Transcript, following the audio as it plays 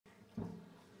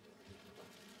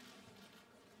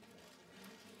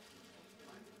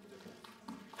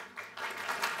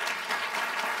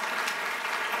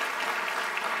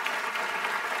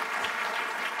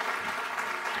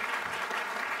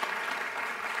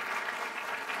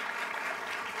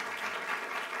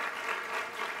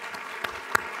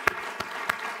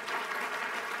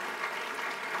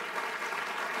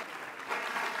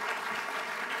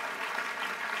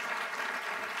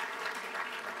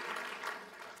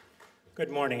Good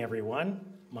morning, everyone.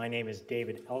 My name is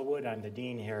David Ellwood. I'm the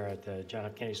Dean here at the John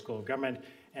F. Kennedy School of Government,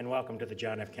 and welcome to the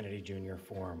John F. Kennedy Jr.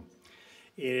 Forum.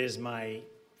 It is my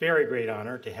very great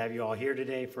honor to have you all here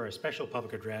today for a special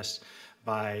public address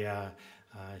by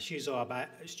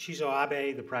Shinzo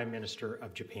Abe, the Prime Minister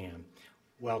of Japan.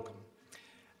 Welcome.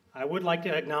 I would like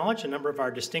to acknowledge a number of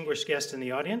our distinguished guests in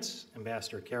the audience,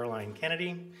 Ambassador Caroline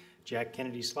Kennedy, Jack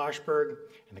Kennedy Schlossberg,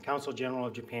 and the Consul General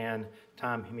of Japan,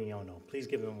 Tom Himiono. Please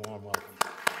give them a warm welcome.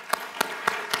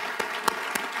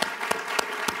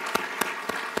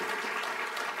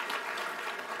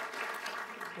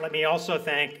 Let me also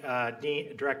thank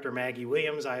Director Maggie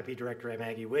Williams, IIP Director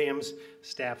Maggie Williams,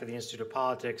 staff of the Institute of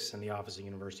Politics, and the Office of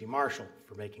University Marshal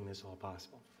for making this all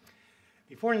possible.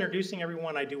 Before introducing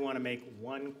everyone, I do want to make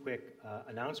one quick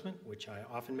announcement, which I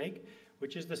often make,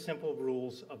 which is the simple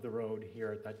rules of the road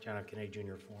here at the John F. Kennedy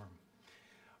Jr. Forum.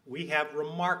 We have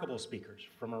remarkable speakers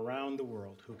from around the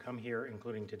world who come here,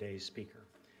 including today's speaker.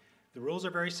 The rules are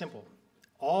very simple.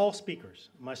 All speakers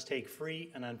must take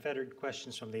free and unfettered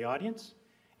questions from the audience,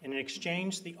 and in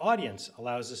exchange, the audience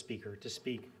allows the speaker to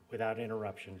speak without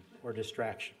interruption or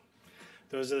distraction.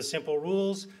 Those are the simple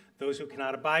rules. Those who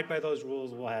cannot abide by those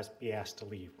rules will be asked to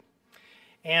leave.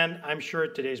 And I'm sure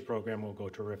today's program will go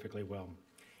terrifically well.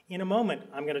 In a moment,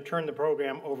 I'm going to turn the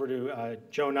program over to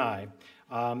Joe Nye.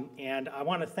 And I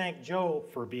want to thank Joe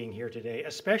for being here today,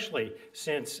 especially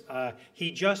since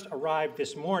he just arrived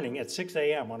this morning at 6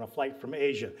 a.m. on a flight from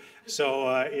Asia. So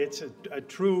it's a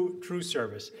true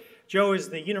service. Joe is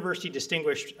the University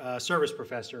Distinguished Service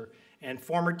Professor and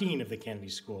former Dean of the Kennedy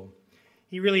School.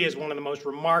 He really is one of the most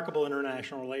remarkable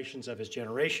international relations of his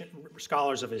generation,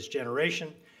 scholars of his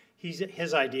generation.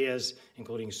 His ideas,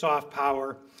 including soft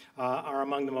power, are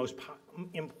among the most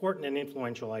important and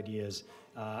influential ideas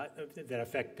that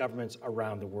affect governments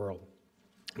around the world.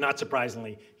 Not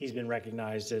surprisingly, he's been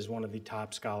recognized as one of the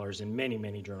top scholars in many,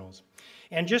 many journals.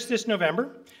 And just this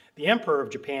November, the Emperor of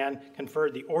Japan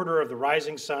conferred the Order of the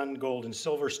Rising Sun, Gold, and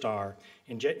Silver Star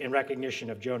in recognition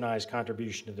of Joe Nye's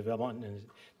contribution to the development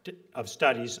of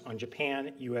studies on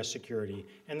Japan, U.S. security,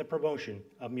 and the promotion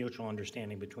of mutual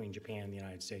understanding between Japan and the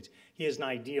United States. He is an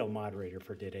ideal moderator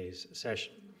for today's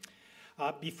session.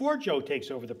 Before Joe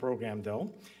takes over the program,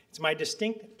 though, it's my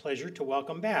distinct pleasure to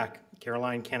welcome back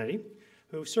Caroline Kennedy,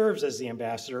 who serves as the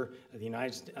ambassador of the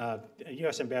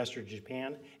U.S. Ambassador to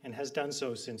Japan and has done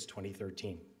so since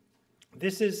 2013.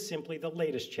 This is simply the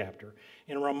latest chapter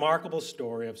in a remarkable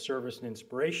story of service and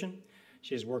inspiration.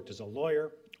 She has worked as a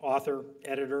lawyer, author,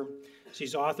 editor.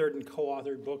 She's authored and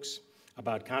co-authored books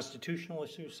about constitutional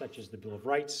issues such as the Bill of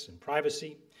Rights and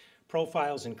privacy,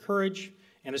 Profiles in Courage,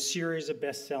 and a series of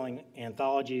best-selling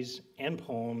anthologies and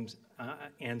poems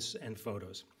and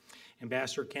photos.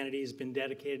 Ambassador Kennedy has been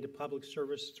dedicated to public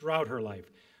service throughout her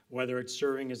life, whether it's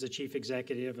serving as the chief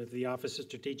executive of the Office of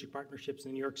Strategic Partnerships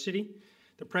in New York City,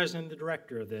 the president and the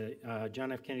director of the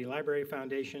John F. Kennedy Library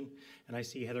Foundation, and I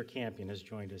see Heather Campion has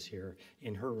joined us here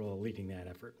in her role leading that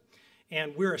effort.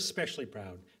 And we're especially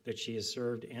proud that she has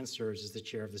served and serves as the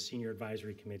chair of the Senior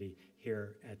Advisory Committee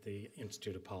here at the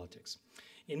Institute of Politics.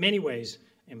 In many ways,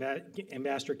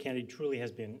 Ambassador Kennedy truly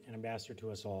has been an ambassador to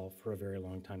us all for a very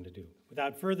long time to do.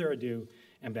 Without further ado,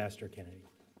 Ambassador Kennedy.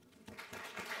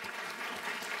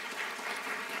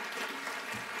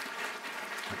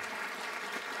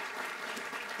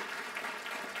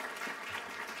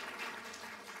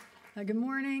 Good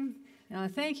morning.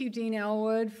 Thank you, Dean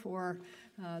Ellwood, for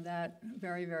that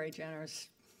very, very generous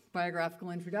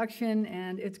biographical introduction.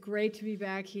 And it's great to be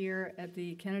back here at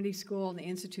the Kennedy School and the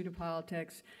Institute of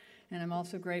Politics. And I'm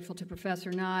also grateful to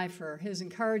Professor Nye for his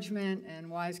encouragement and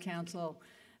wise counsel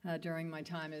during my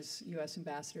time as U.S.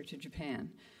 Ambassador to Japan.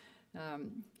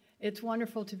 It's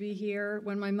wonderful to be here.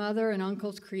 When my mother and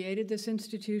uncles created this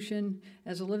institution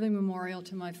as a living memorial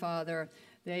to my father,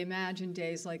 they imagined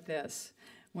days like this,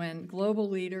 when global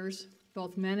leaders,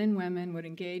 both men and women, would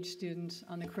engage students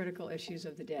on the critical issues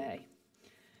of the day,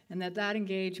 and that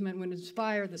engagement would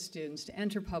inspire the students to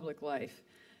enter public life,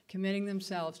 committing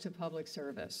themselves to public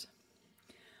service.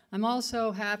 I'm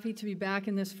also happy to be back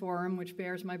in this forum, which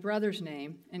bears my brother's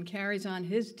name and carries on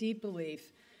his deep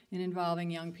belief in involving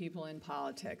young people in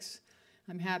politics.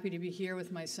 I'm happy to be here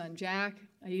with my son, Jack.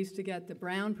 I used to get the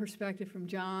Brown perspective from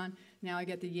John. Now I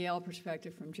get the Yale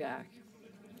perspective from Jack.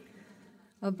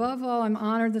 Above all, I'm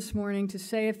honored this morning to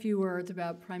say a few words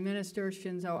about Prime Minister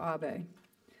Shinzo Abe.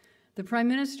 The Prime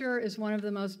Minister is one of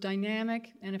the most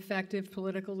dynamic and effective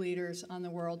political leaders on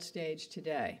the world stage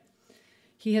today.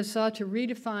 He has sought to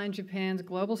redefine Japan's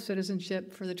global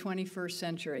citizenship for the 21st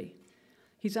century.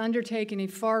 He's undertaken a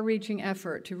far-reaching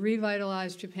effort to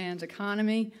revitalize Japan's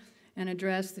economy and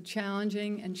address the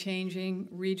challenging and changing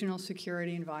regional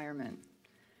security environment.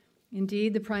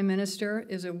 Indeed, the Prime Minister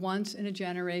is a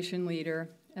once-in-a-generation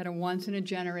leader at a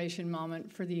once-in-a-generation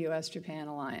moment for the U.S.-Japan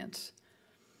alliance.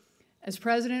 As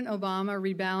President Obama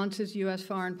rebalances U.S.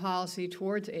 foreign policy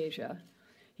towards Asia,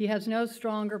 he has no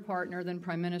stronger partner than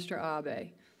Prime Minister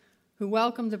Abe, who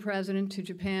welcomed the President to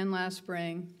Japan last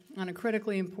spring on a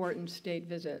critically important state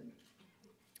visit.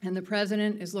 And the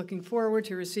President is looking forward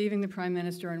to receiving the Prime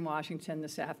Minister in Washington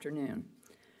this afternoon.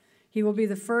 He will be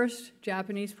the first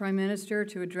Japanese Prime Minister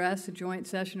to address a joint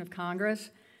session of Congress,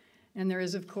 and there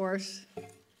is, of course,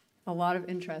 a lot of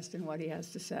interest in what he has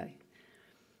to say.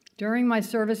 During my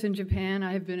service in Japan,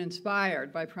 I have been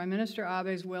inspired by Prime Minister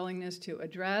Abe's willingness to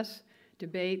address,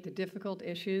 debate the difficult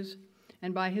issues,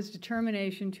 and by his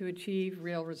determination to achieve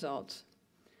real results.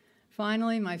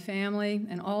 Finally, my family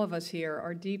and all of us here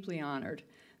are deeply honored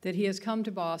that he has come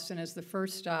to Boston as the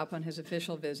first stop on his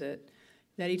official visit,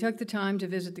 that he took the time to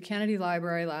visit the Kennedy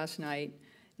Library last night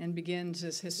and begins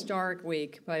this historic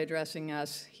week by addressing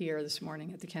us here this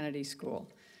morning at the Kennedy School.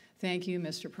 Thank you,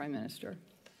 Mr. Prime Minister.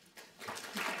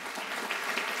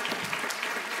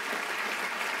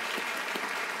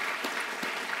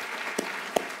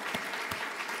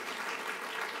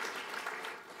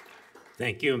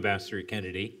 Thank you, Ambassador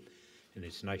Kennedy, and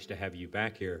it's nice to have you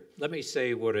back here. Let me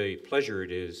say what a pleasure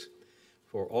it is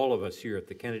for all of us here at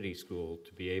the Kennedy School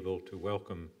to be able to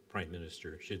welcome Prime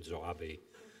Minister Shinzo Abe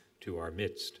to our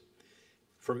midst.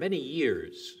 For many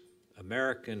years,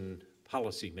 American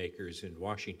policymakers in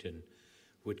Washington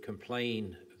would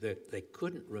complain that they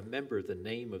couldn't remember the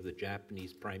name of the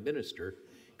Japanese Prime Minister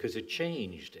because it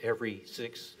changed every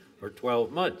 6 or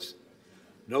 12 months.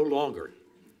 No longer.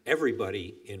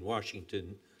 Everybody in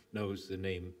Washington knows the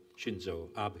name Shinzo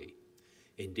Abe.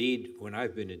 Indeed, when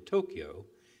I've been in Tokyo,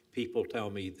 people tell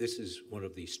me this is one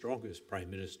of the strongest prime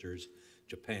ministers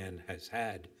Japan has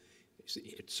had.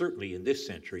 It's certainly in this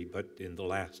century, but in the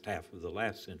last half of the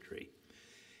last century.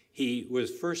 He was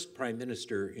first prime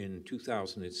minister in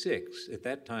 2006. At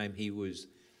that time, he was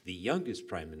the youngest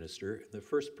prime minister and the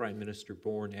first prime minister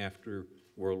born after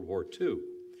World War II.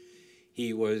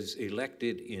 He was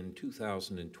elected in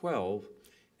 2012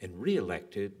 and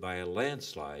re-elected by a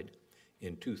landslide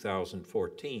in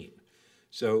 2014.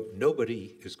 So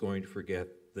nobody is going to forget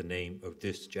the name of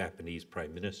this Japanese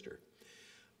prime minister.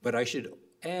 But I should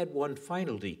add one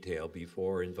final detail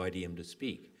before inviting him to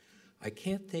speak. I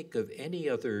can't think of any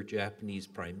other Japanese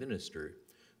prime minister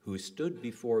who stood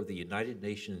before the United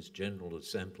Nations General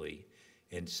Assembly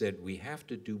and said, we have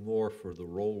to do more for the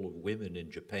role of women in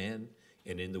Japan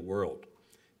and in the world.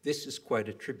 This is quite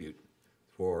a tribute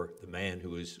for the man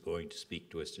who is going to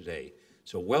speak to us today.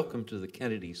 So welcome to the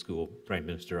Kennedy School, Prime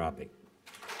Minister Abe.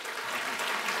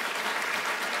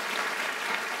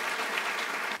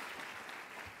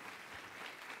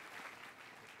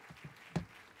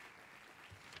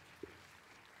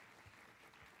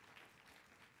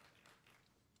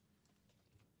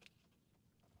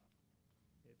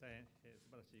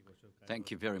 Thank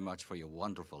you very much for your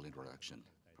wonderful introduction,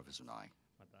 Professor Nye.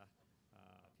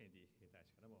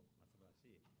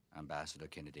 Ambassador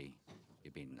Kennedy,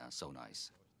 you've been so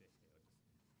nice.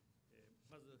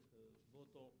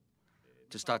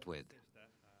 To start with,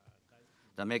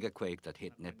 the megaquake that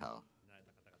hit Nepal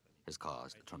has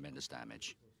caused tremendous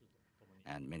damage,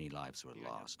 and many lives were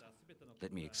lost.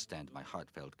 Let me extend my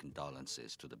heartfelt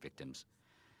condolences to the victims.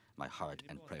 My heart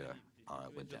and prayer are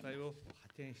with them.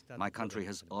 My country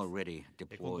has already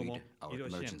deployed our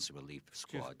emergency relief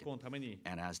squad,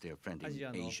 and as their friend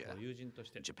in Asia,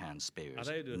 Japan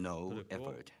spares no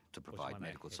effort to provide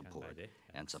medical support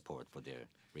and support for their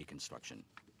reconstruction.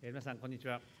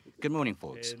 Good morning,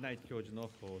 folks.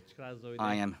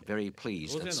 I am very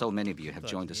pleased that so many of you have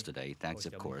joined us today, thanks,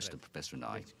 of course, to Professor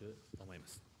Nye.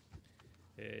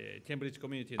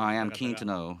 I am keen to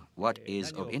know what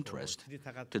is of interest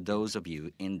to those of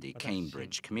you in the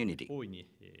Cambridge community.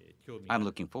 I'm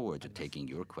looking forward to taking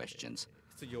your questions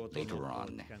later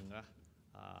on.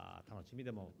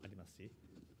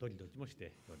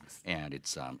 And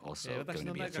it's also going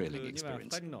to be a thrilling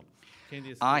experience.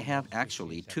 I have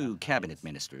actually two cabinet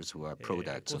ministers who are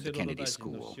products of the Kennedy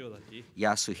School.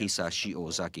 Yasuhisa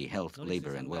Shiozaki, Health,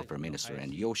 Labor and Welfare Minister,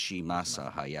 and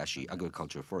Yoshimasa Hayashi,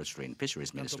 Agriculture, Forestry and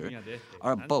Fisheries Minister,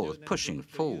 are both pushing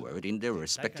forward in their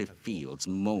respective fields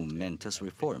momentous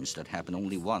reforms that happen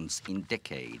only once in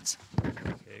decades.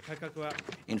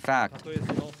 In fact,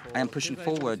 I am pushing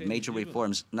forward major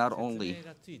reforms not only,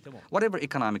 whatever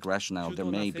economic rationale there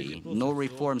may be, no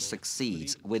reform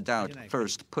succeeds without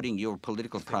first putting your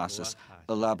political process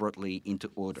elaborately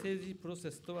into order.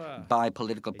 By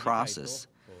political process,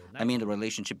 I mean the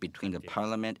relationship between the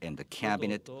parliament and the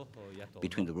cabinet,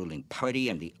 between the ruling party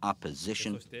and the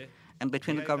opposition, and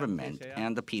between the government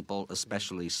and the people,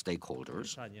 especially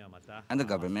stakeholders, and the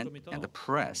government and the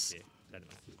press.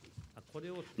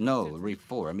 No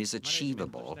reform is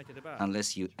achievable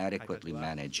unless you adequately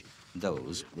manage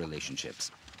those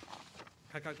relationships.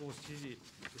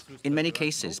 In many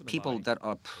cases, people that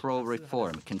are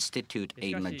pro-reform constitute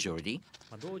a majority,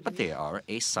 but they are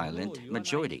a silent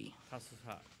majority.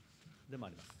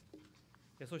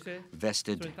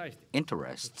 Vested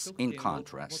interests, in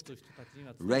contrast,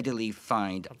 readily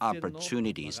find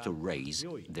opportunities to raise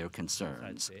their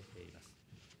concerns.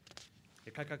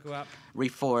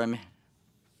 Reform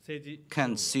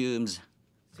consumes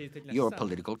your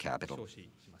political capital.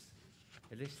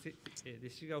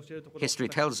 History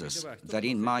tells us that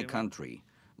in my country,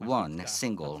 one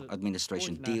single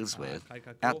administration deals with,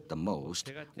 at the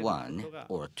most, 1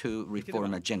 or 2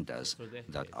 reform agendas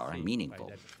that are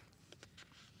meaningful.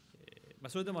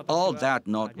 All that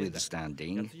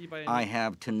notwithstanding, I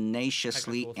have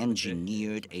tenaciously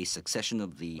engineered a succession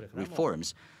of the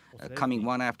reforms coming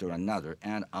one after another,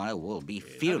 and I will be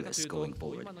fearless going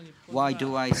forward. Why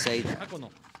do I say that?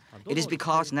 It is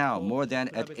because now, more than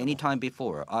at any time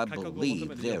before, I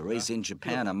believe there is in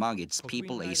Japan among its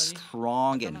people a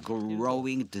strong and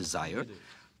growing desire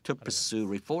to pursue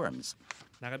reforms.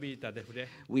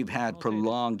 We've had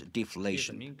prolonged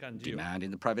deflation. Demand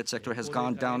in the private sector has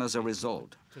gone down as a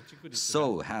result.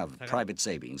 So have private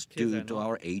savings due to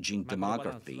our aging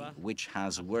demography, which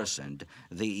has worsened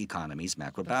the economy's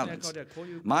macro balance.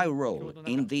 My role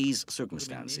in these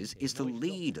circumstances is to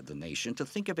lead the nation to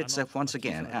think of itself once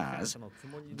again as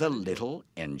the little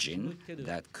engine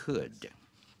that could.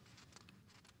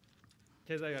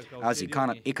 As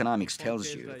economics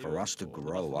tells you, for us to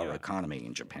grow our economy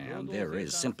in Japan, there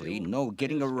is simply no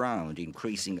getting around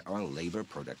increasing our labor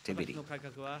productivity.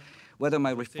 Whether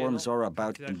my reforms are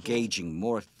about engaging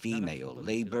more female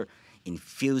labor,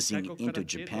 infusing into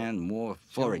Japan more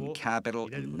foreign capital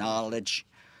and knowledge,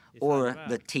 or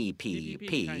the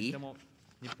TPP,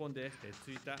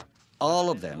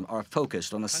 all of them are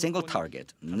focused on a single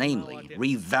target, namely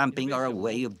revamping our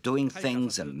way of doing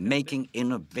things and making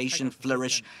innovation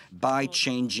flourish by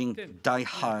changing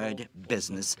die-hard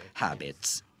business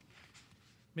habits.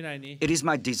 It is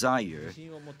my desire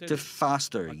to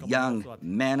foster young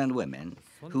men and women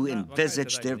who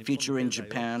envisage their future in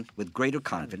Japan with greater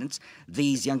confidence.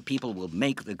 These young people will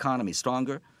make the economy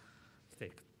stronger,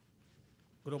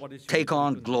 take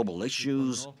on global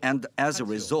issues, and as a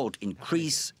result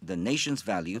increase the nation's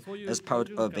value as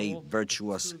part of a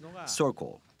virtuous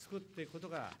circle.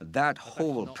 That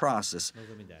whole process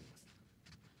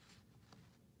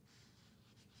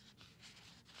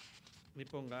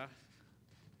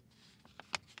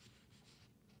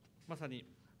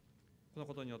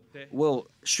will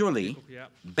surely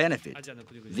benefit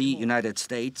the United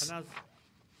States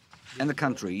and the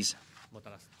countries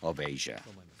of Asia.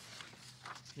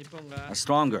 A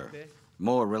stronger,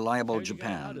 more reliable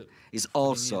Japan is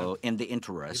also in the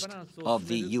interest of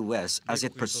the U.S. as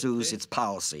it pursues its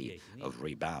policy of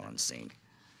rebalancing.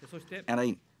 And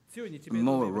a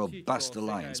more robust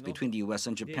alliance between the U.S.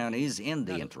 and Japan is in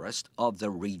the interest of the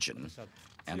region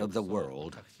and of the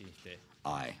world,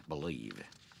 I believe.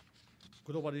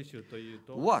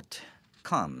 What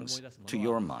comes to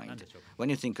your mind when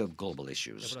you think of global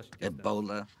issues?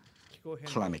 Ebola,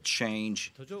 climate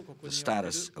change, the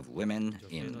status of women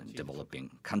in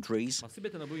developing countries.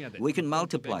 We can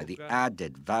multiply the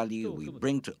added value we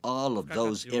bring to all of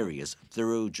those areas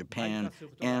through Japan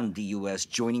and the U.S.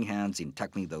 joining hands in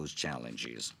tackling those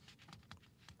challenges.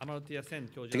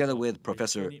 Together with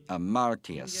Professor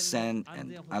Amartya Sen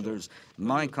and others,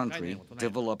 my country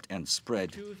developed and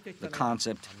spread the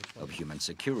concept of human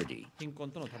security.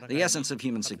 The essence of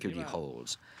human security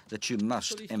holds that you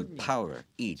must empower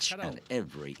each and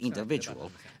every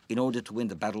individual in order to win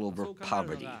the battle over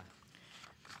poverty.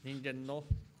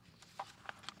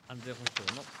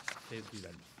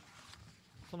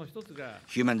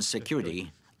 Human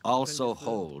security also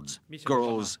holds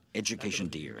girls' education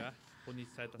dear.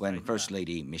 When First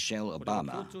Lady Michelle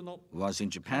Obama was in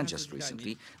Japan just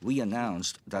recently, we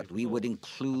announced that we would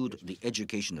include the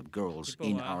education of girls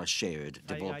in our shared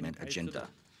development agenda.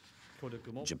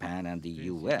 Japan and the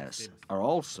U.S. are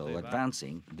also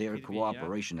advancing their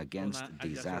cooperation against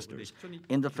disasters.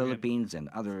 In the Philippines and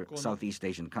other Southeast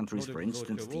Asian countries, for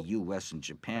instance, the U.S. and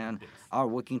Japan are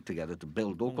working together to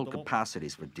build local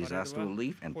capacities for disaster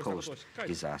relief and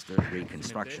post-disaster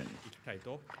reconstruction.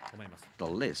 The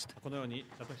list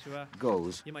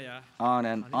goes on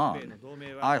and on.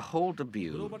 I hold the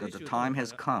view that the time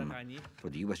has come for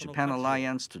the U.S.-Japan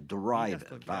alliance to derive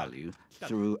value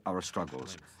through our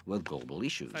struggles with global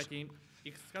issues.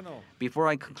 Before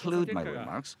I conclude my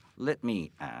remarks, let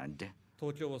me add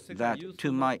that,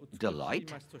 to my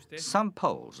delight, some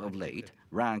polls of late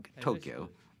rank Tokyo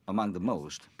among the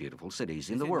most beautiful cities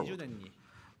in the world.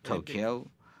 Tokyo,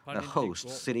 the host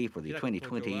city for the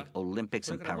 2020 Olympics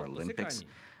and Paralympics,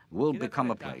 will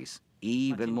become a place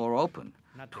even more open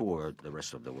toward the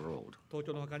rest of the world.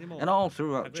 And all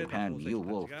throughout Japan, you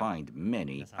will find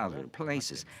many other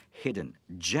places, hidden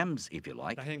gems, if you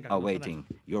like, awaiting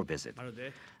your visit.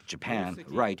 Japan,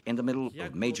 right in the middle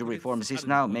of major reforms, is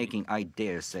now making, I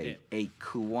dare say, a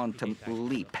quantum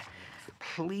leap.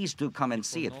 Please do come and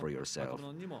see it for yourself.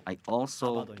 I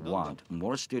also want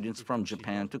more students from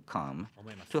Japan to come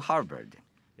to Harvard.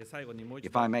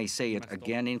 If I may say it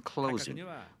again in closing,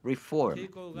 reform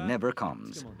never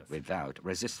comes without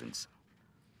resistance.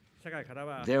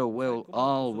 There will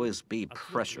always be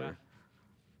pressure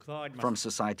from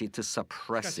society to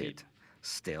suppress it.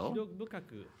 Still,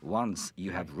 once you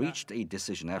have reached a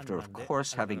decision, after, of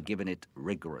course, having given it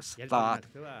rigorous thought,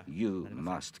 you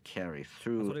must carry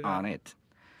through on it.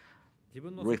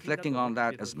 Reflecting on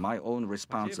that as my own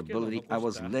responsibility, I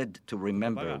was led to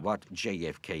remember what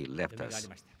JFK left us.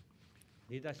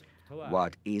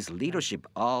 What is leadership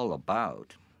all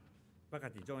about?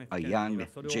 A young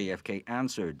JFK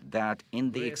answered that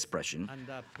in the expression,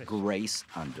 grace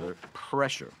under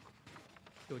pressure.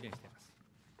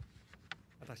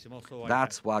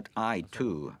 That's what I,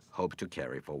 too, hope to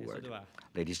carry forward.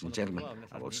 Ladies and gentlemen,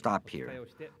 I will stop here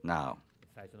now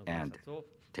and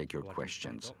take your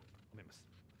questions.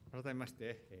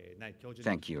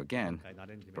 Thank you again,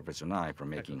 Professor Nye, for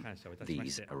making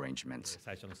these arrangements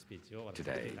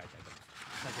today.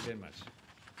 Thank you very much.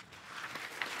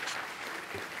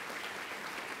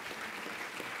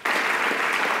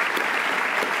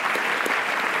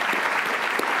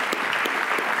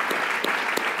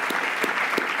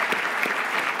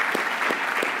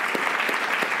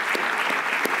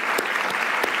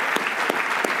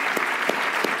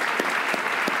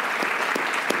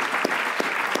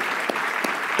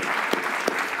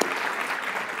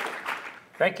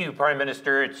 Thank you, Prime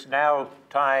Minister. It's now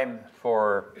time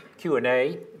for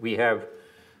Q&A. We have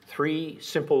 3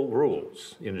 simple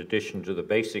rules in addition to the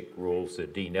basic rules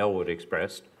that Dean Ellwood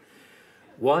expressed.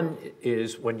 One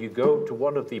is when you go to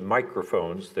one of the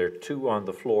microphones, there are 2 on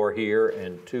the floor here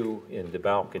and 2 in the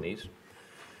balconies.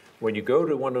 When you go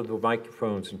to one of the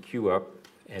microphones and queue up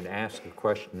and ask a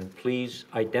question, please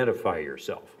identify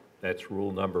yourself. That's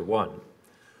rule number 1.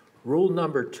 Rule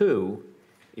number 2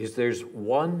 is there's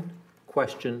 1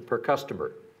 question per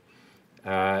customer,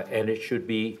 and it should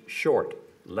be short,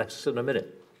 less than a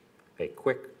minute, a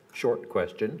quick, short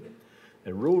question.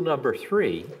 And rule number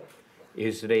 3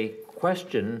 is that a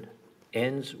question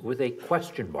ends with a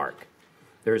question mark.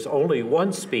 There's only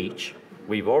 1 speech.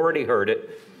 We've already heard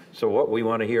it, so what we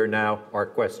want to hear now are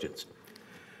questions.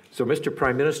 So, Mr.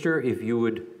 Prime Minister, if you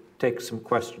would take some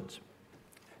questions,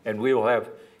 and we will have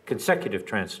consecutive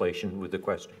translation with the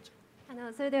questions.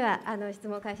 それでは質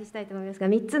問を開始したいと思いますが、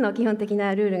3つの基本的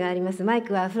なルールがあります。マイ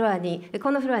クはフロアに、こ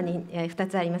のフロアに2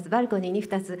つあります。バルコニーに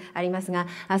2つありますが、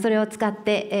それを使っ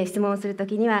て質問をすると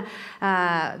きには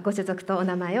ご所属とお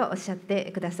名前をおっしゃっ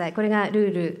てください。これが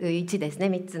ルール1ですね。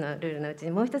3つのルールのうち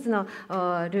にもう1つのル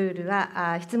ール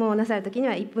は質問をなさるときに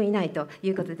は1分以内とい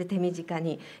うことで手短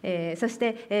に、そし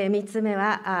て3つ目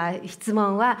は質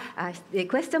問は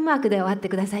クエスチョンマークで終わって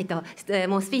くださいと、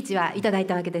もうスピーチはいただい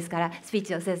たわけですから、スピー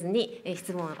チをせずに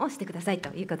質問をしてください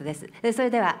ということです。それ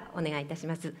ではお願いいたし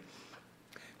ます。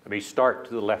Let me start to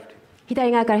the left.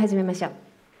 左側から始めましょう。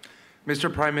Mr.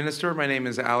 Prime Minister, my name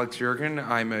is Alex Yergin.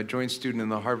 I'm a joint student in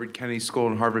the Harvard Kennedy School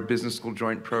and Harvard Business School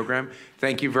joint program.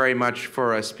 Thank you very much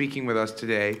for speaking with us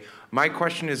today. My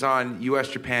question is on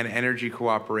U.S.-Japan energy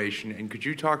cooperation, and could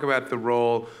you talk about the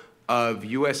role of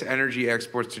U.S. energy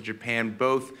exports to Japan,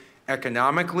 both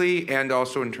economically and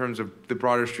also in terms of the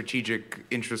broader strategic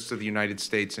interests of the United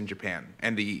States and Japan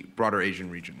and the broader Asian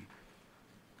region?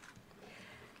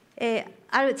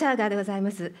 アル・チャーガーでございま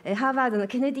す。ハーバードの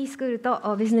ケネディスクール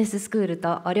とビジネススクール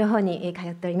と両方に通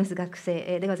っております学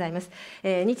生でございます。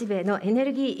日米のエネ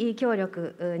ルギー協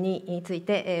力につい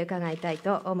て伺いたい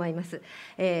と思います。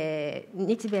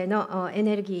日米のエ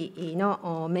ネルギー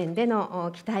の面で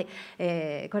の期待、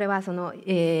これはそのア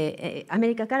メ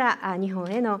リカから日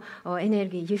本へのエネル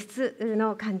ギー輸出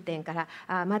の観点か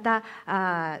ら、また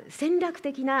戦略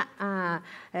的な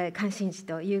関心事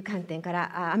という観点か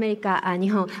らアメリカ、日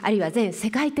本あるいは全世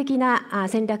界的な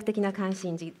戦略的な関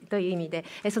心事という意味で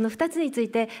その2つについ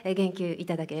て言及い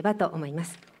ただければと思いま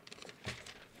す。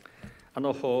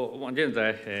現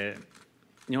在、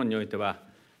日本においては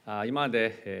今ま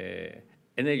で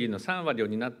エネルギーの3割を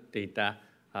担っていた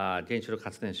原子力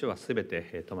発電所はすべ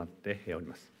て止まっており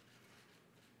ます。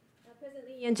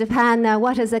In Japan,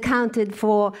 what has accounted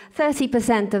for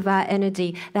 30% of our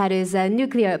energy, that is,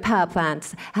 nuclear power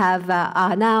plants,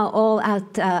 are now all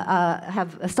out,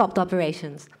 have stopped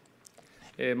operations.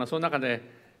 その中で、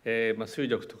水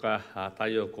力とか太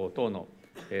陽光等の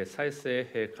再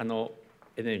生可能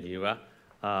エネルギーは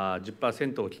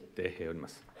10% を切っておりま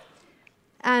す。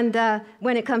And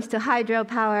when it comes to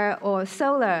hydropower or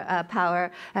solar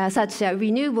power, such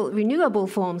renewable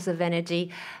forms of energy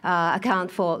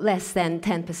account for less than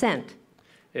 10%.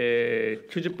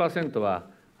 90% は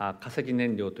化石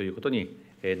燃料ということに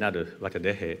なるわけ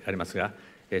でありますが、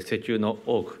石油の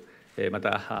多く、ま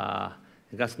た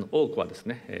ガスの多くはです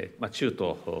ね、中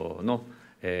東の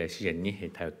資源に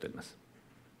頼っております。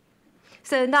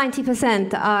So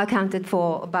 90% are accounted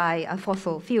for by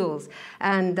fossil fuels,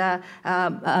 and a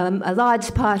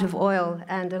large part of oil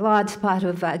and a large part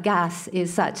of gas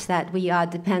is such that we are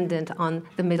dependent on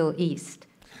the Middle East.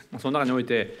 その中におい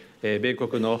て、米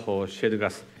国のシェール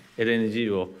ガス、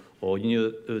LNG を輸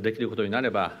入できることになれ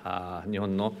ば、日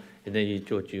本のエネルギー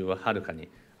供給ははるかに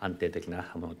安定的な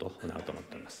ものとなると思っ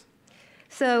ております。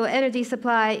So energy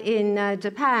supply in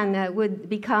Japan would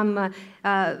become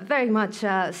very much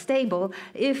stable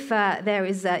if there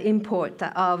is import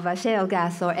of shale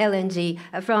gas or LNG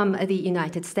from the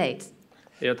United States.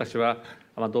 私は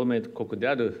同盟国で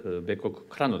ある米国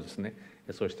からのですね、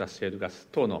そうしたシェールガス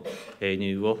等の輸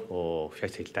入を増や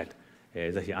していきたいと、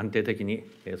ぜひ安定的に、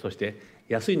そして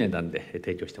安い値段で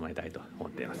提供してもらいたいと思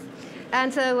っています。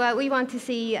And so we want to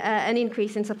see an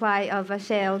increase in supply of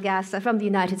shale gas from the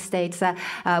United States,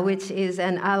 which is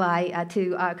an ally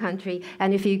to our country.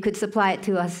 And if you could supply it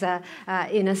to us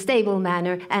in a stable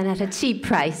manner and at a cheap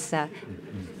price.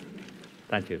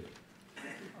 Thank you.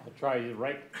 I'll try the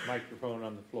right microphone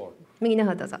on the floor. 右の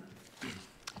方どうぞ。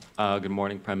Good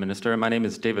morning, Prime Minister. My name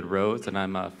is David Rose, and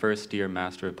I'm a first-year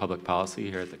Master of Public Policy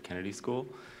here at the Kennedy School.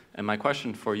 And my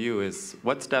question for you is,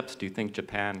 what steps do you think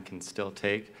Japan can still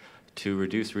take to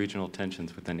reduce regional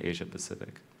tensions within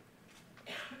Asia-Pacific?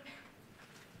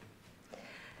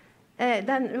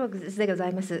 ダン・ロークスでござ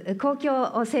います。公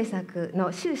共政策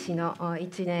の修士の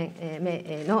1年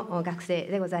目の学生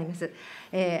でございます。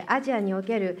アジアにお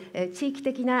ける地域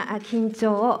的な緊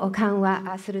張を緩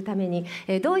和するために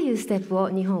どういうステップを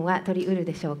日本は取り得る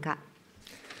でしょうか。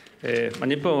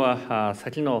日本は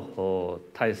先の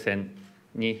大戦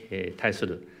に対す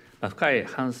る深い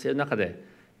反省の中で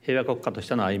平和国家とし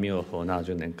ての歩みを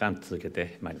70年間続け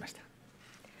てまいりました。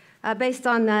Based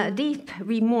on deep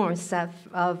remorse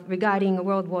regarding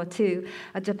World War II,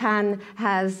 Japan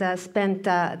has spent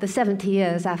the 70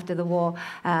 years after the war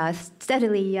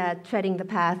steadily treading the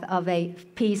path of a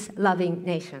peace-loving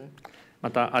nation.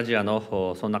 またアジア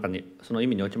のその中にその意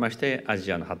味におきましてア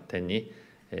ジアの発展に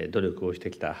努力をして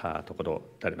きたところ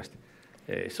でありまし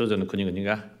て、それぞれの国々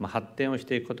が発展をし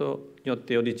ていくことによっ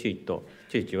てより地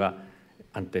域は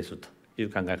安定するとい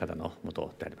う考え方のも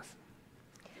とであります。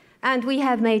And we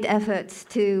have made efforts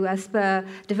to spur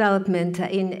development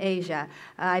in Asia.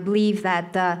 I believe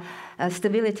that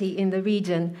stability in the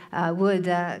region would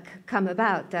come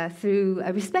about through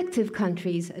respective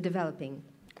countries developing.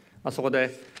 そこ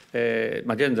で、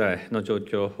現在の状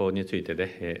況について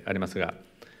でありますが、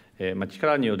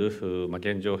力による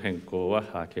現状変更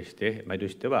は決して許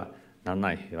してはなら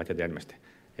ないわけでありまし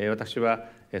て、私は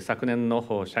昨年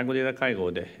のシャングリラ会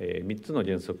合で3つの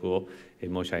原則を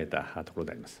申し上げたところ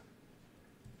であります。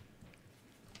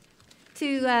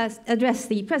To address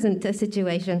the present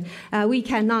situation, we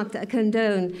cannot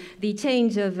condone the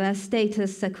change of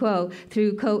status quo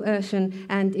through coercion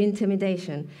and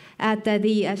intimidation. At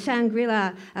the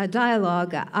Shangri-La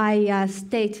dialogue, I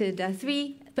stated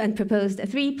and proposed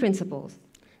three principles.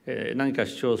 何か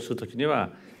主張するときには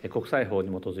国際法に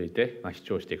基づいて主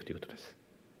張していくということです。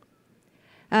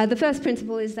The first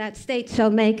principle is that states shall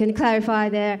make and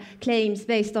clarify their claims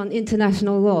based on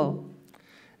international law.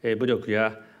 武力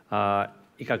や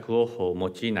威嚇を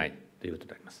用いないということ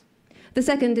であります。The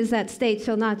second is that states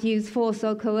shall not use force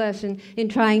or coercion in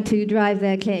trying to drive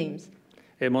their claims.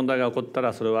 問題が起こった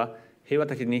らそれは平和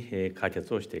的に解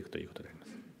決をしていくということでありま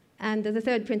す。And the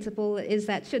third principle is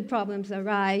that should problems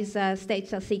arise, states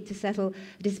shall seek to settle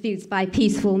disputes by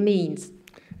peaceful means.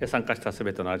 参加したす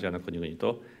べてのアジアの国々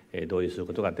と同意する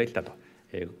ことができたと、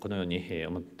このように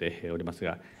思っております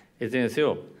が、いずれにせ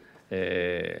よ、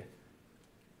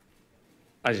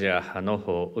アジア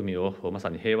の海をまさ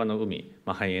に平和の海、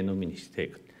繁栄の海にしてい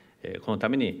く、このた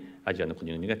めにアジアの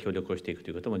国々が協力をしていく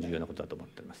ということも重要なことだと思っ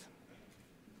ております。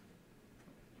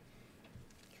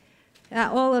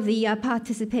All of the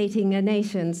participating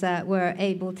nations were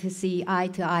able to see eye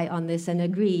to eye on this and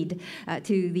agreed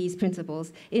to these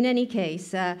principles. In any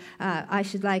case, I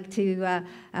should like to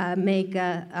make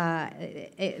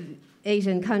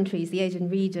Asian countries, the Asian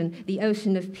region, the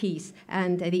ocean of peace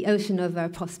and the ocean of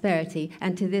prosperity.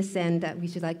 And to this end, we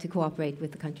should like to cooperate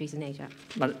with the countries in Asia.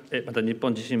 また日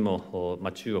本自身も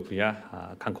中国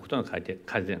や韓国との関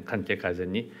係改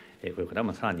善にこれから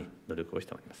もさらに努力をし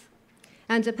ております。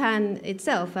And Japan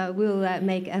itself will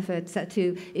make efforts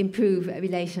to improve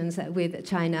relations with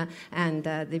China and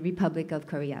the Republic of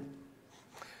Korea.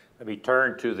 Let me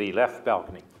turn to the left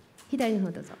balcony. 左の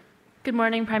方どうぞ。Good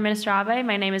morning, Prime Minister Abe.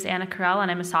 My name is Anna Carell,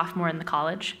 and I'm a sophomore in the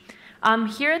college.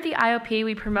 Here at the IOP,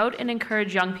 we promote and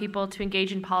encourage young people to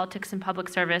engage in politics and public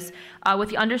service with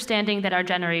the understanding that our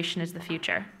generation is the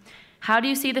future. How do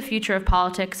you see the future of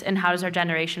politics, and how does our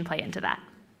generation play into that?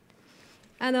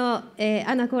 アナ・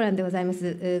コーランでございま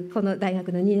す。この大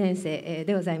学の2年生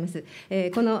でございます。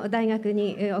この大学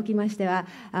におきましては、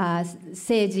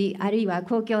政治あるいは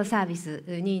公共サービス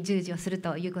に従事をする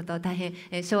ということを大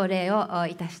変奨励を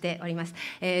いたしております。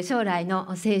将来の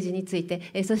政治につい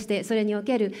て、そしてそれにお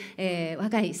ける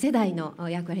若い世代の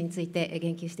役割について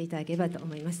言及していただければと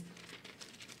思います。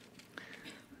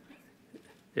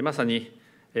まさに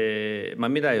未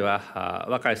来は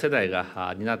若い世代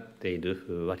が担ってい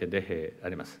るわけであ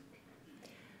ります。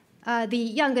The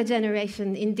younger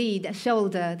generation indeed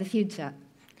shoulder the future.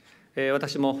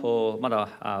 私もまだ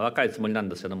若いつもりなん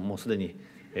ですけども、もうすでに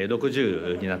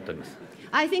60になっております。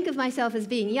I think of myself as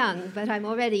being young, but I'm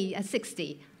already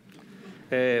 60.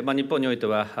 日本において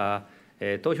は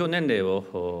投票年齢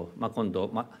を今度、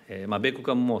米国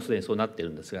はもうすでにそうなってい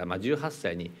るんですが、18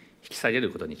歳に引き下げる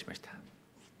ことにしました。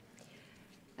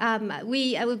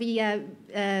We will be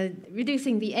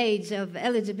reducing the age of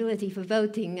eligibility for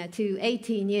voting to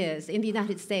 18 years. In the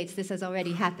United States, this has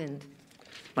already happened.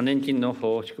 年金の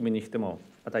仕組みにしても、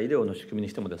また医療の仕組みに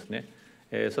してもですね、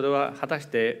それは果たし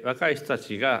て若い人た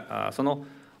ちがその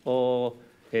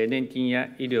年金や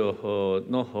医療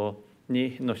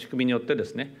の仕組みによってで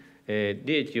すね、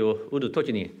利益を得ると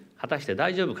きに果たして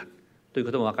大丈夫かという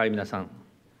ことも若い皆さん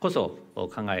こそ考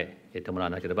えてもらわ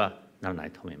なければならな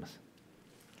いと思います。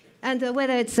And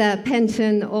whether it's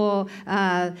pension or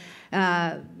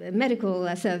medical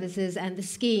services and the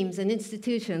schemes and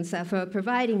institutions for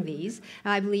providing these,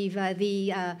 I believe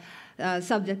the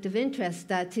subject of interest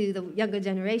to the younger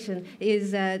generation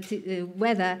is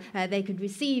whether they could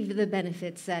receive the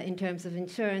benefits in terms of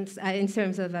insurance, in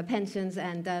terms of pensions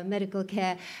and medical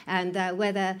care, and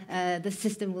whether the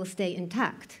system will stay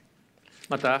intact.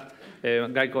 また、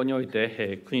外交におい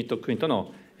て国と国と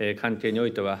の関係にお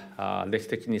いては歴史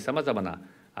的にさまざまな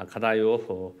課題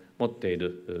を持ってい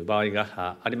る場合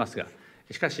がありますが、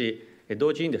しかし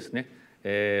同時にですね、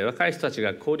若い人たち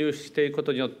が交流していくこ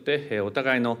とによってお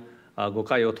互いの誤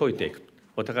解を解いていく、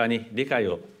お互いに理解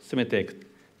を進めていく、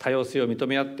多様性を認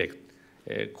め合っていく、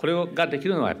これができ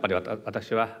るのはやっぱり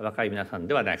私は若い皆さん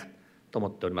ではないかと思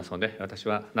っておりますので、私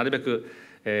はなるべく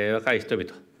若い人々、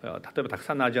例えばたく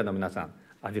さんのアジアの皆さん、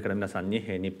アフリカの皆さんに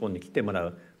日本に来てもら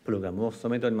うプログラムを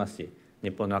進めておりますし、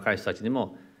日本の若い人たちに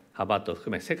もハーバードを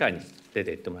含め世界に出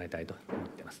ていってもらいたいと思っ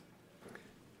ています。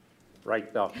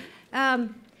Right now.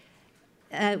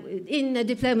 In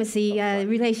diplomacy,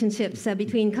 relationships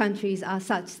between countries are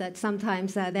such that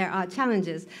sometimes there are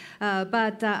challenges.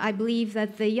 But I believe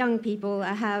that the young people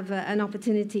have an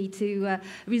opportunity to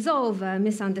resolve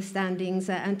misunderstandings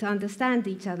and to understand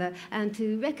each other and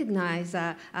to recognize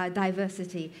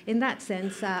diversity. In that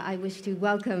sense, I wish to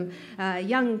welcome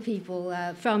young people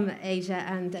from Asia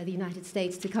and the United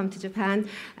States to come to Japan,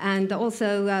 and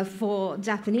also for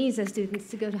Japanese students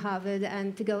to go to Harvard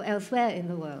and to go elsewhere in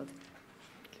the world.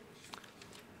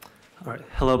 All right.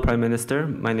 Hello, Prime Minister.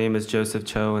 My name is Joseph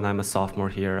Cho, and I'm a sophomore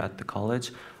here at the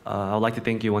college. I would like to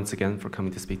thank you once again for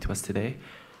coming to speak to us today.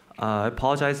 I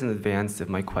apologize in advance if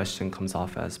my question comes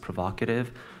off as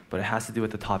provocative, but it has to do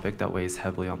with a topic that weighs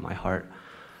heavily on my heart.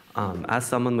 As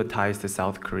someone with ties to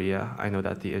South Korea, I know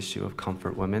that the issue of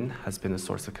comfort women has been a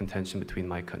source of contention between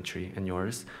my country and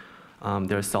yours.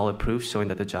 There is solid proof showing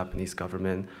that the Japanese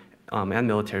government and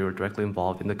military were directly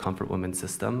involved in the comfort women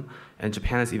system, and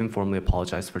Japan has even formally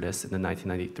apologized for this in the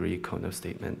 1993 Kono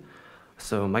Statement.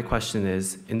 So my question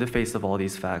is, in the face of all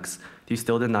these facts, do you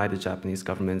still deny the Japanese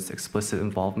government's explicit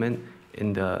involvement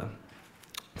in the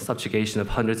subjugation of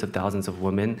hundreds of thousands of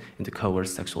women into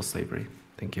coerced sexual slavery?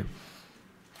 Thank you.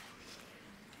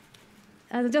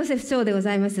 ジョセフ長でご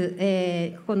ざいます、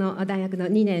ここの大学の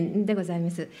2年でござい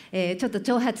ます、ちょっと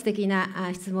挑発的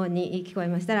な質問に聞こえ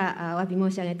ましたらお詫び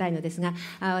申し上げたいのですが、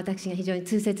私が非常に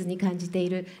痛切に感じてい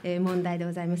る問題で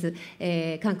ございます。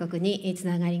韓国につ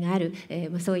ながりがある、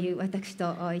そういう私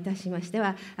といたしまして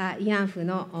は、慰安婦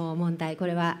の問題、こ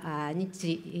れは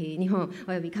日本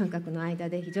および韓国の間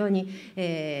で非常に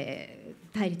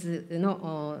対立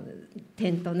の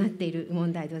点となっている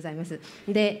問題でございます。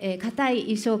で、固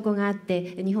い証拠があって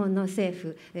日本の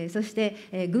政府、そし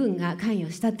て軍が関与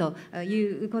したと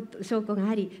いう証拠が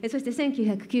あり、そして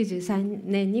1993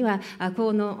年には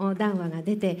この談話が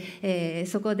出て、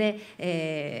そこで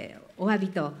お詫び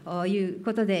という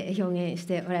ことで表現し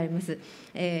ておられます。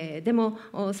でも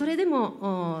それで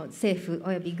も政府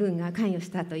および軍が関与し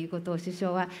たということを首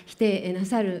相は否定な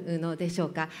さるのでしょう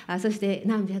か。そして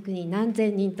何百人何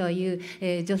千人とい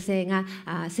う女性が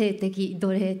性的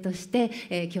奴隷とし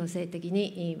て強制的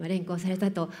に連行され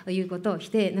たということを否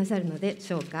定なさるので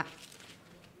しょうか。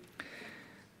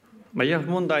慰安婦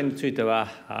問題について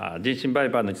は人身売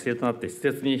買の規制となって施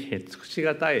設に尽くし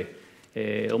がたい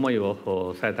思い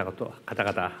をされた方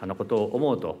々のことを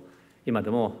思うと、今で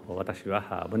も私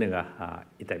は胸が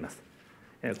痛います。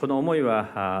この思い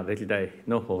は歴代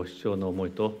の首相の思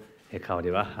いと変わ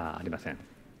りはありません。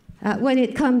When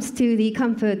it comes to the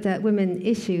comfort women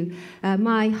issue,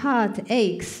 my heart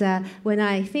aches when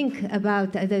I think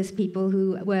about those people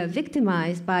who were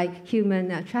victimized by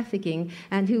human trafficking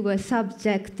and who were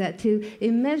subject to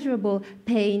immeasurable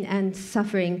pain and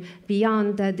suffering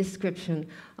beyond description.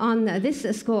 On this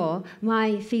score,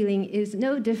 my feeling is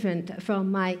no different from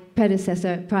my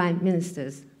predecessor prime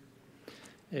ministers.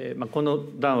 こ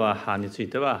の談話につい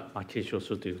ては継承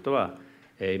するということは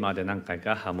今まで何回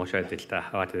か申し上げてき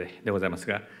たわけでございます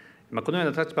が、このよ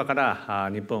うな立場から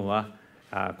日本は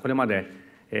これまで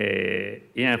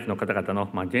慰安婦の方々の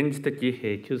現実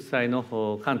的救済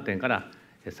の観点から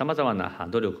さまざまな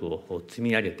努力を積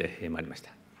み上げてまいりました。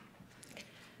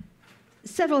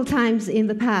Several times in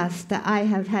the past, I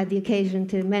have had the occasion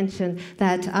to mention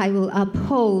that I will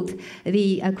uphold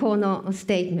the Kono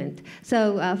Statement.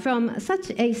 So from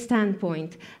such a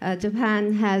standpoint,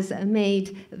 Japan has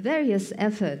made various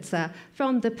efforts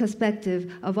from the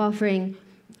perspective of offering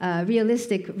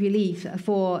realistic relief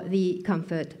for the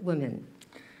comfort women.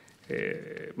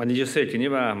 20世紀に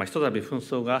はひとたび紛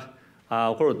争が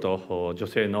起こると女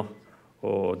性の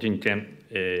人権、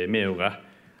名誉が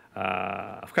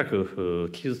深く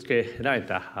傷つけられ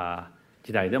た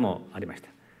時代でもありました。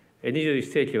21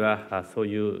世紀はそう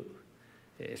いう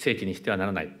世紀にしてはな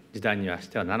らない、時代にはし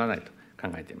てはならないと考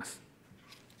えています。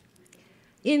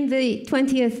In the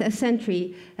 20th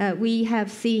century, we have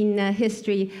seen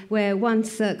history where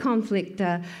once conflict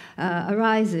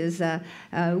arises,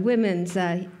 women's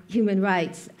human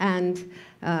rights and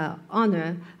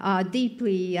honor are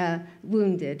deeply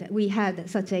wounded. We had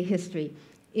such a history.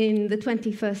 In the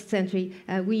 21st century,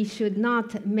 we should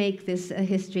not make this a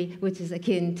history which is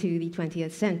akin to the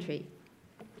 20th century.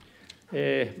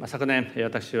 昨年、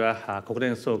私は国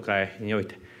連総会におい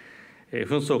て、紛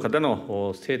争下で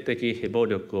の性的暴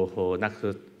力をな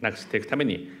くしていくため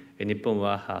に、日本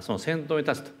はその先頭に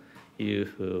立つとい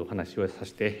うお話をさ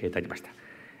せていただきまし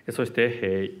た。そし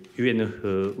て、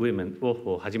UN Women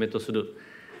をはじめとする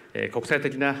国際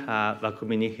的な枠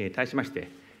組みに対しまして、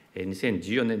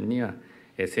2014年には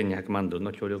1200万ドル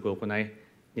の協力を行い、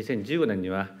2015年に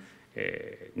は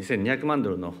2200万ド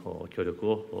ルの協力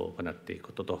を行っていく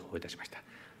ことといたしました。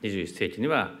21世紀に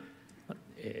は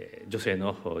女性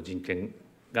の人権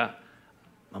が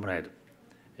守られる、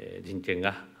人権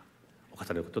が侵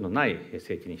されることのない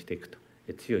世紀にしていくと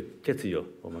強い決意を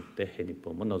持って日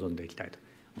本も臨んでいきたいと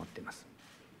思っています。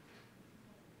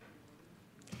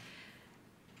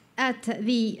At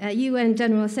the UN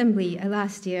General Assembly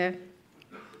last year,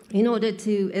 in order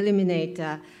to eliminate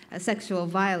sexual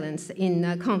violence in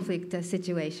a conflict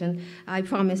situation, I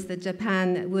promised that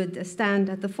Japan would stand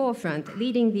at the forefront,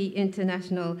 leading the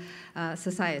international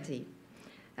society.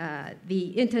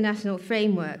 the international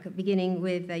framework, beginning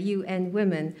with UN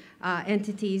Women, are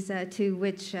entities to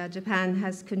which Japan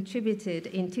has contributed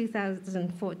in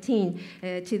 2014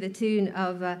 to the tune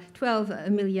of $12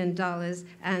 million,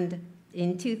 and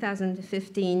in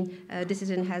 2015, a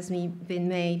decision has been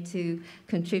made to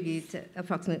contribute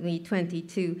approximately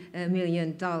 $22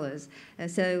 million.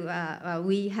 So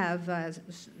we have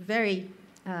very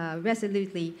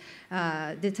resolutely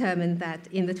determined that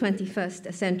in the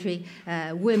 21st century,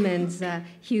 women's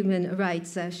human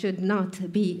rights should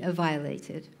not be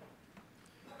violated.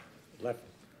 Left.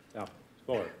 Now,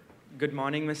 forward. Good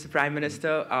morning, Mr. Prime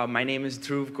Minister. My name is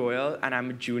Dhruv Goyal, and I'm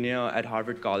a junior at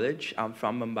Harvard College. I'm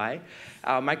from Mumbai.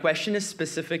 My question is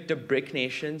specific to BRIC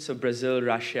nations, so Brazil,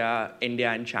 Russia,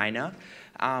 India, and China.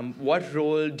 What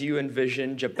role do you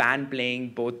envision Japan playing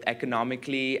both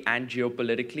economically and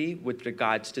geopolitically with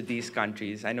regards to these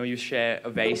countries? I know you share a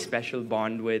very special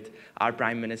bond with our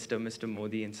Prime Minister, Mr.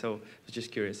 Modi, and so I was just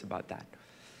curious about that.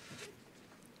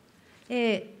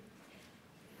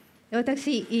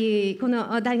 私、こ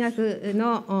の大学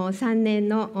の3年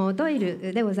のドイ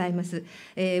ルでございます。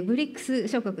ブリックス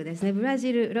諸国ですね、ブラ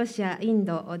ジル、ロシア、イン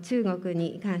ド、中国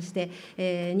に関して、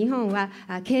日本は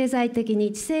経済的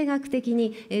に、地政学的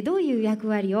にどういう役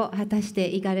割を果たして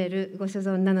いかれるご所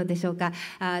存なのでしょうか。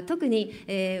特に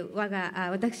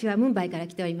私はムンバイから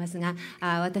来ておりますが、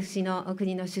私の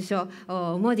国の首相、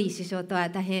モディ首相とは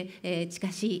大変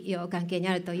近しい関係に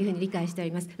あるというふうに理解してお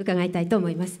ります。伺いたいと思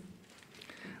います。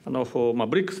ブリ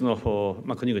ックスの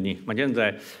国々、現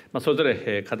在、それぞ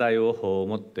れ課題を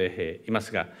持っていま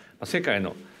すが、世界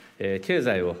の経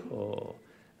済を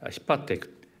引っ張っていく、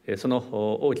その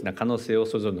大きな可能性を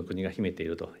それぞれの国が秘めてい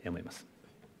ると思います。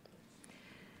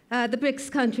The BRICS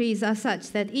countries are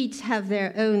such that each have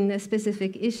their own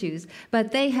specific issues, but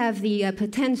they have the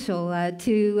potential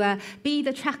to be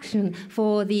the traction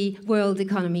for the world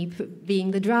economy, being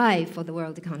the drive for the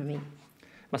world economy.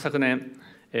 昨年、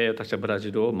私はブラ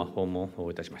ジルを訪問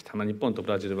いたしました。日本とブ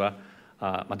ラジルは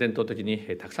伝統的に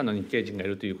たくさんの日系人がい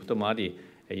るということもあり、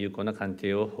友好な関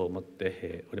係を持っ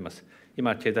ております。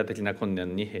今、経済的な困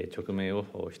難に直面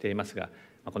をしていますが、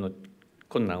この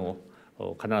困難を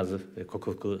必ず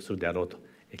克服するであろうと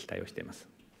期待をしています。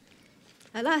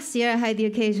Last year, I had the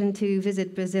occasion to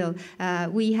visit Brazil.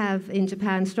 We have in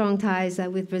Japan strong ties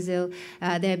with Brazil,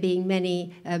 there being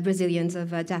many Brazilians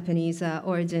of Japanese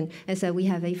origin, and so we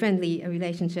have a friendly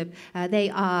relationship. They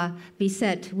are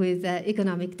beset with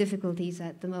economic difficulties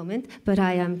at the moment, but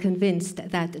I am convinced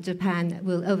that Japan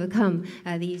will overcome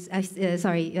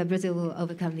Brazil will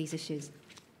overcome these issues.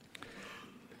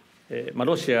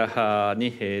 ロシア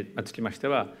につきまして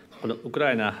は、このウク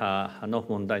ライナの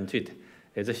問題につい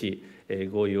て、ぜひ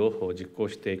合意を実行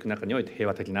していく中において平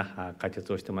和的な解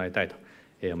決をしてもらいたいと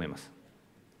思います。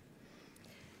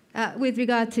With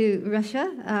regard to Russia,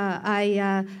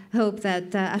 I hope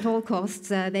that at all costs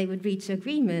they would reach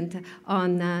agreement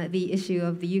on the issue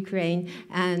of the Ukraine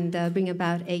and bring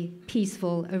about a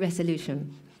peaceful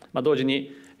resolution. 同時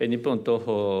に日本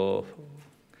と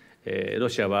ロ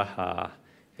シアは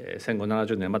戦後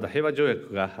70年まだ平和条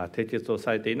約が締結を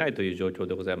されていないという状況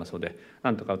でございますので、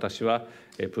なんとか私は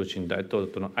プーチン大統領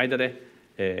との間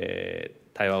で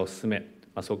対話を進め、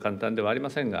そう簡単ではあり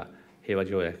ませんが、平和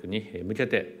条約に向け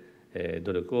て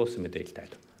努力を進めていきたい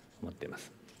と思っていま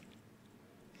す。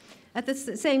At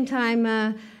the same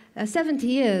time, 70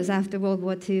 years after World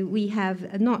War II, we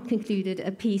have not concluded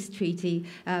a peace treaty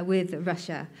with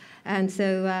Russia. And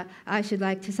so I should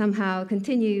like to somehow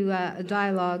continue a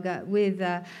dialogue with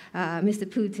Mr.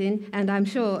 Putin, and I'm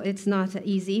sure it's not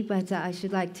easy, but I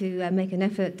should like to make an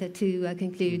effort to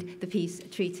conclude the peace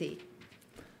treaty.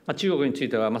 中国につい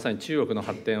ては、まさに中国の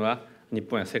発展は日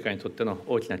本や世界にとっての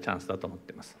大きなチャンスだと思っ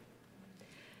ています。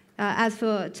As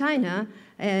for China,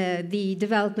 the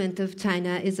development of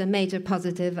China is a major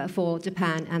positive for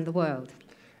Japan and the world.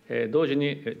 同時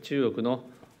に中国の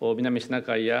南シナ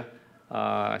海や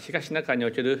東シナ海に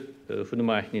おける振る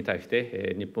舞いに対し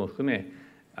て日本を含め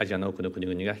アジアの多くの国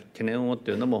々が懸念を持っ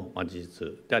ているのも事実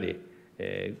であり、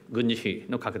軍事費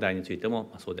の拡大について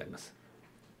もそうであります。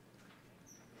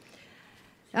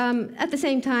At the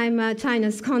same time,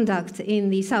 China's conduct in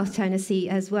the South China Sea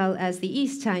as well as the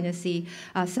East China Sea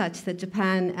are such that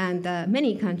Japan and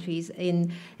many countries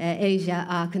in Asia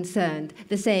are concerned.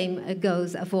 The same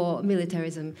goes for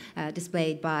militarism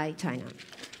displayed by China.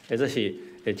 ぜひ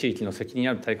地域の責任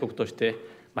ある大国として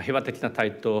平和的な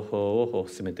台頭を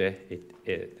進めて、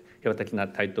平和的な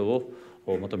台頭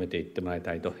を求めていってもらい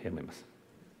たいと思います。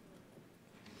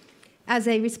as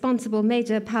a responsible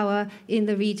major power in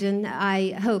the region,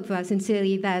 I hope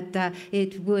sincerely that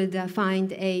it would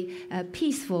find a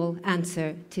peaceful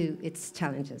answer to its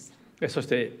challenges. そし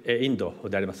てインド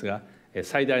でありますが、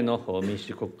最大の民主主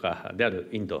義国家である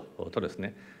インドとです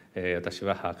ね、私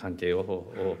は関係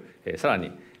をさら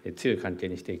に強い関係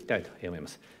にしていきたいと思いま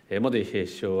す。モディ首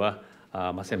相は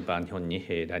先般日本に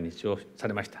来日をさ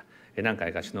れました。何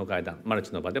回か首脳会談、マル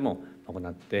チの場でも行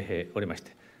っておりまし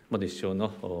て、モディ首相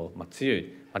の強い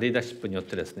リーダーシップによっ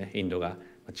てですね、インドが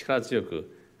力強く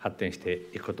発展して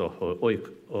いくことを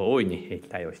大いに期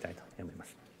待をしたいと思いま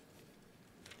す。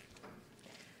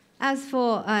As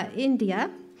for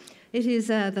India, it is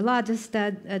the largest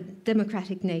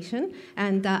democratic nation,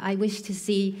 and I wish to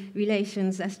see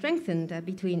relations strengthened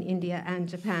between India and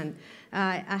Japan.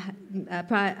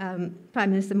 Prime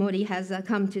Minister Modi has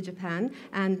come to Japan,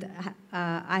 and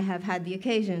I have had the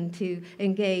occasion to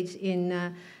engage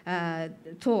in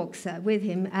talks with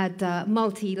him at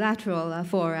multilateral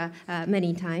fora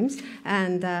many times.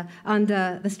 And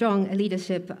under the strong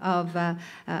leadership of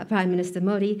Prime Minister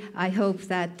Modi, I hope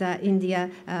that India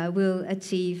will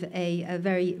achieve a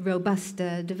very robust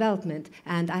development,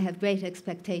 and I have great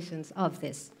expectations of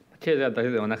this. 経済だけ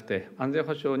ではなくて、安全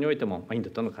保障においてもインド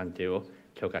との関係を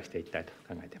強化していきたいと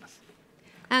考えています。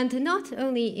And not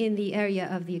only in the area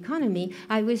of the economy,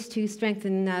 I wish to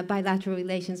strengthen bilateral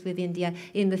relations with India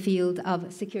in the field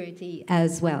of security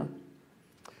as well.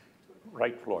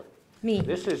 Right floor. Me.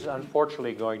 This is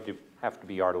unfortunately going to have to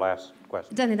be our last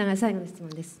question. 残念ながら最後の質問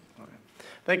です。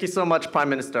Thank you so much, Prime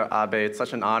Minister Abe. It's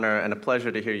such an honor and a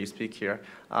pleasure to hear you speak here.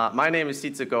 My name is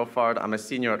Sitsu Gofard. I'm a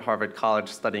senior at Harvard College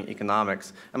studying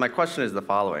economics, and my question is the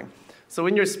following. So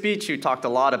in your speech, you talked a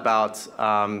lot about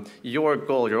your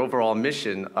goal, your overall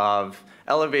mission of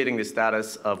elevating the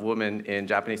status of women in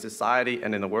Japanese society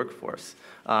and in the workforce,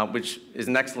 which is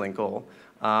an excellent goal.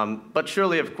 But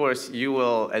surely, of course, you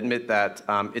will admit that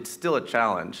it's still a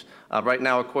challenge. Right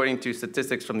now, according to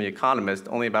statistics from The Economist,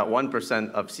 only about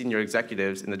 1% of senior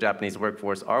executives in the Japanese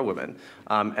workforce are women.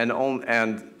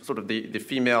 And sort of the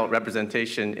female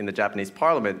representation in the Japanese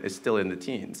parliament is still in the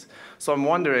teens. So I'm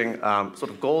wondering,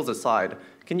 sort of goals aside,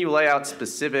 can you lay out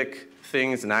specific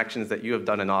things and actions that you have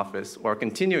done in office or are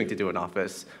continuing to do in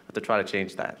office to try to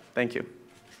change that? Thank you.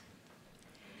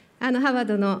 ハーバー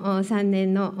ドの3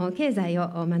年の経済を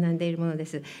学んでいるもので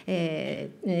す。大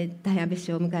変安倍首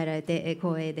相を迎えられて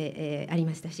光栄であり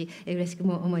ましたし、嬉しく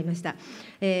も思いました。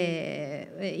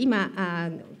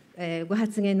今ご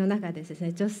発言の中でです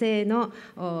ね、女性の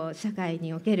社会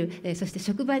における、そして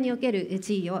職場における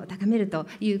地位を高めると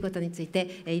いうことについ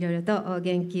ていろいろと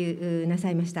言及な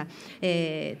さいました。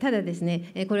ただです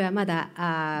ね、これはま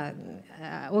だ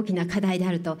大きな課題で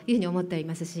あるというふうに思っており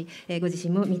ますし、ご自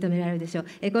身も認められるでしょう。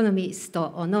エコノミス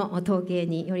トの統計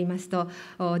によりますと、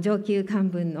上級幹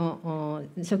部の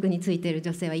職についている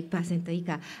女性は 1% 以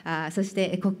下、そし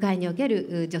て国会におけ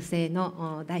る女性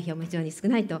の代表も非常に少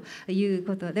ないという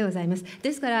ことでございます。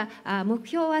ですから目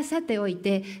標はさておい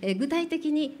て、具体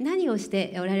的に何をし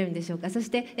ておられるんでしょうか。そし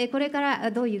てこれか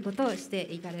らどういうことをして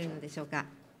いかれるのでしょうか。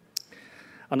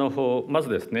まず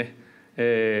ですね、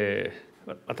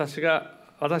私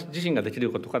自身ができる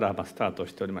ことからスタート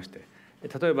しておりまして、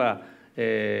例えば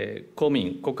公務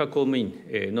員、国家公務員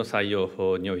の採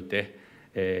用において、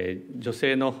女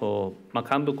性の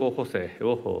幹部候補生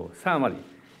を3割、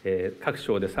各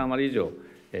省で3割以上、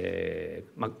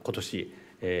今年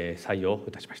採用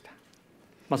いたしまし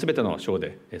た。すべての省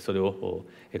でそれを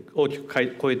大き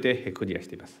く超えてクリアし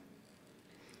ています。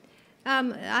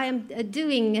I am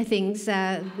doing things,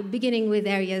 beginning with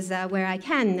areas where I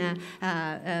can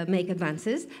make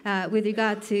advances. With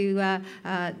regard to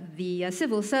the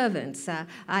civil servants,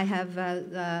 I have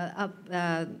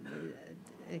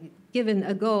given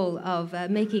a goal of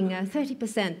making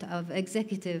 30% of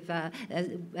executive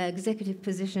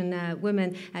position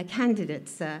women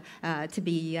candidates to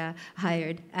be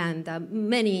hired, and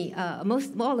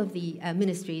all of the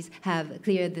ministries have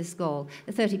cleared this goal,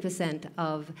 30%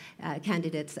 of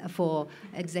candidates for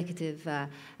executive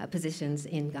positions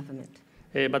in government.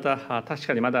 また確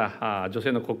かにまだ女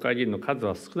性の国会議員の数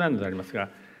は少ないのでありますが、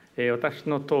私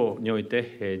の党におい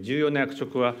て重要な役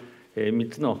職は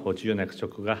3つの重要な役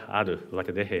職があるわ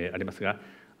けでありますが、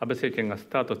安倍政権がス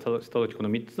タートしたとき、この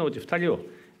3つのうち2人を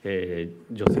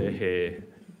女性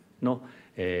の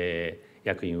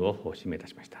役員を指名いた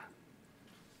しました。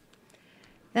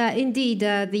Indeed,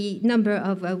 the number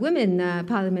of women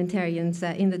parliamentarians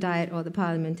in the Diet or the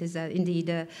Parliament is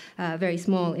indeed very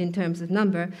small in terms of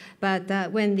number. But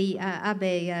when the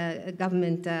Abe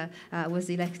government was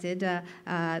elected,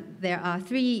 there are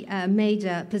three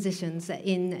major positions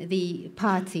in the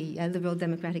party, Liberal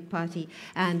Democratic Party,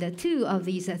 and two of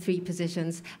these three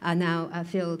positions are now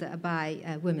filled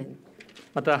by women.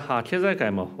 また経済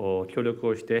界も協力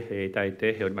をしていただい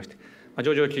ておりまして、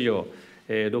上場企業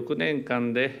6年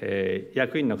間で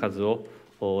役員の数を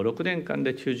6年間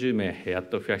で90名やっ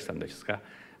と増やしたんですが、安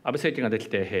倍政権ができ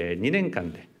て2年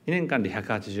間で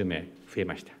180名増え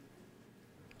ました。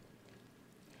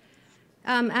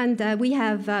And we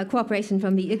have cooperation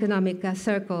from the economic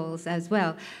circles as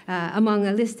well. Among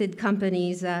listed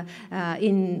companies,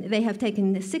 they have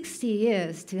taken 60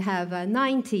 years to have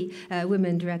 90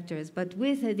 women directors. But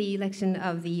with the election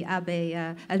of the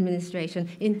Abe administration,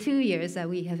 in 2 years,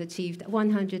 we have achieved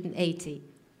 180.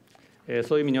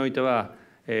 そういう意味においては、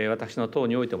私の党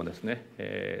においてもですね、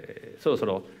そろそ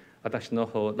ろ私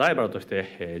のライバルとし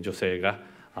て女性が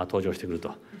登場してくる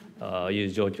という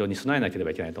状況に備えなけれ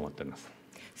ばいけないと思っております。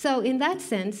So in that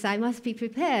sense, I must be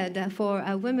prepared for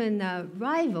a women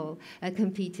rival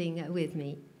competing with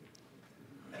me.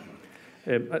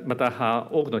 また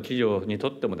多くの企業にと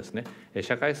ってもですね、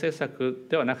社会政策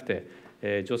ではなくて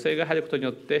女性が入ることに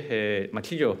よって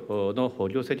企業の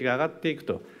業績が上がっていく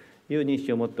という認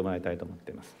識を持ってもらいたいと思っ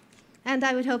ています。And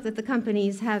I would hope that the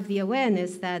companies have the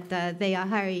awareness that they are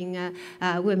hiring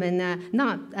women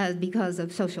not because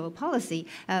of social policy,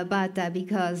 but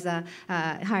because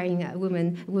hiring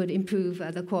women would improve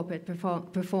the corporate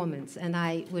performance. And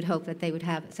I would hope that they would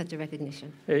have such a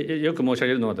recognition. よく申し上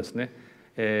げるのはですね、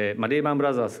リーマンブ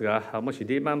ラザーズがもし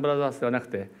リーマンブラザーズではなく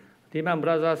てリーマンブ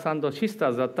ラザーズ&シスタ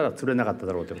ーズだったら潰れなかった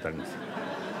だろうということがあります。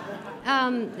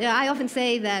I often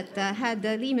say that had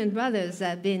the Lehman Brothers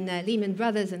been Lehman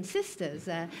Brothers and Sisters,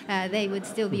 they would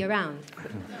still be around.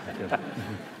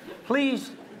 Please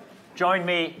join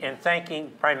me in thanking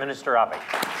Prime Minister Abe.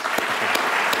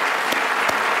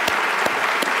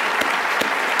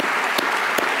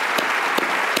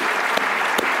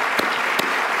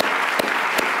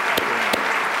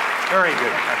 Very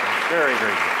good. Very,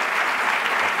 very good.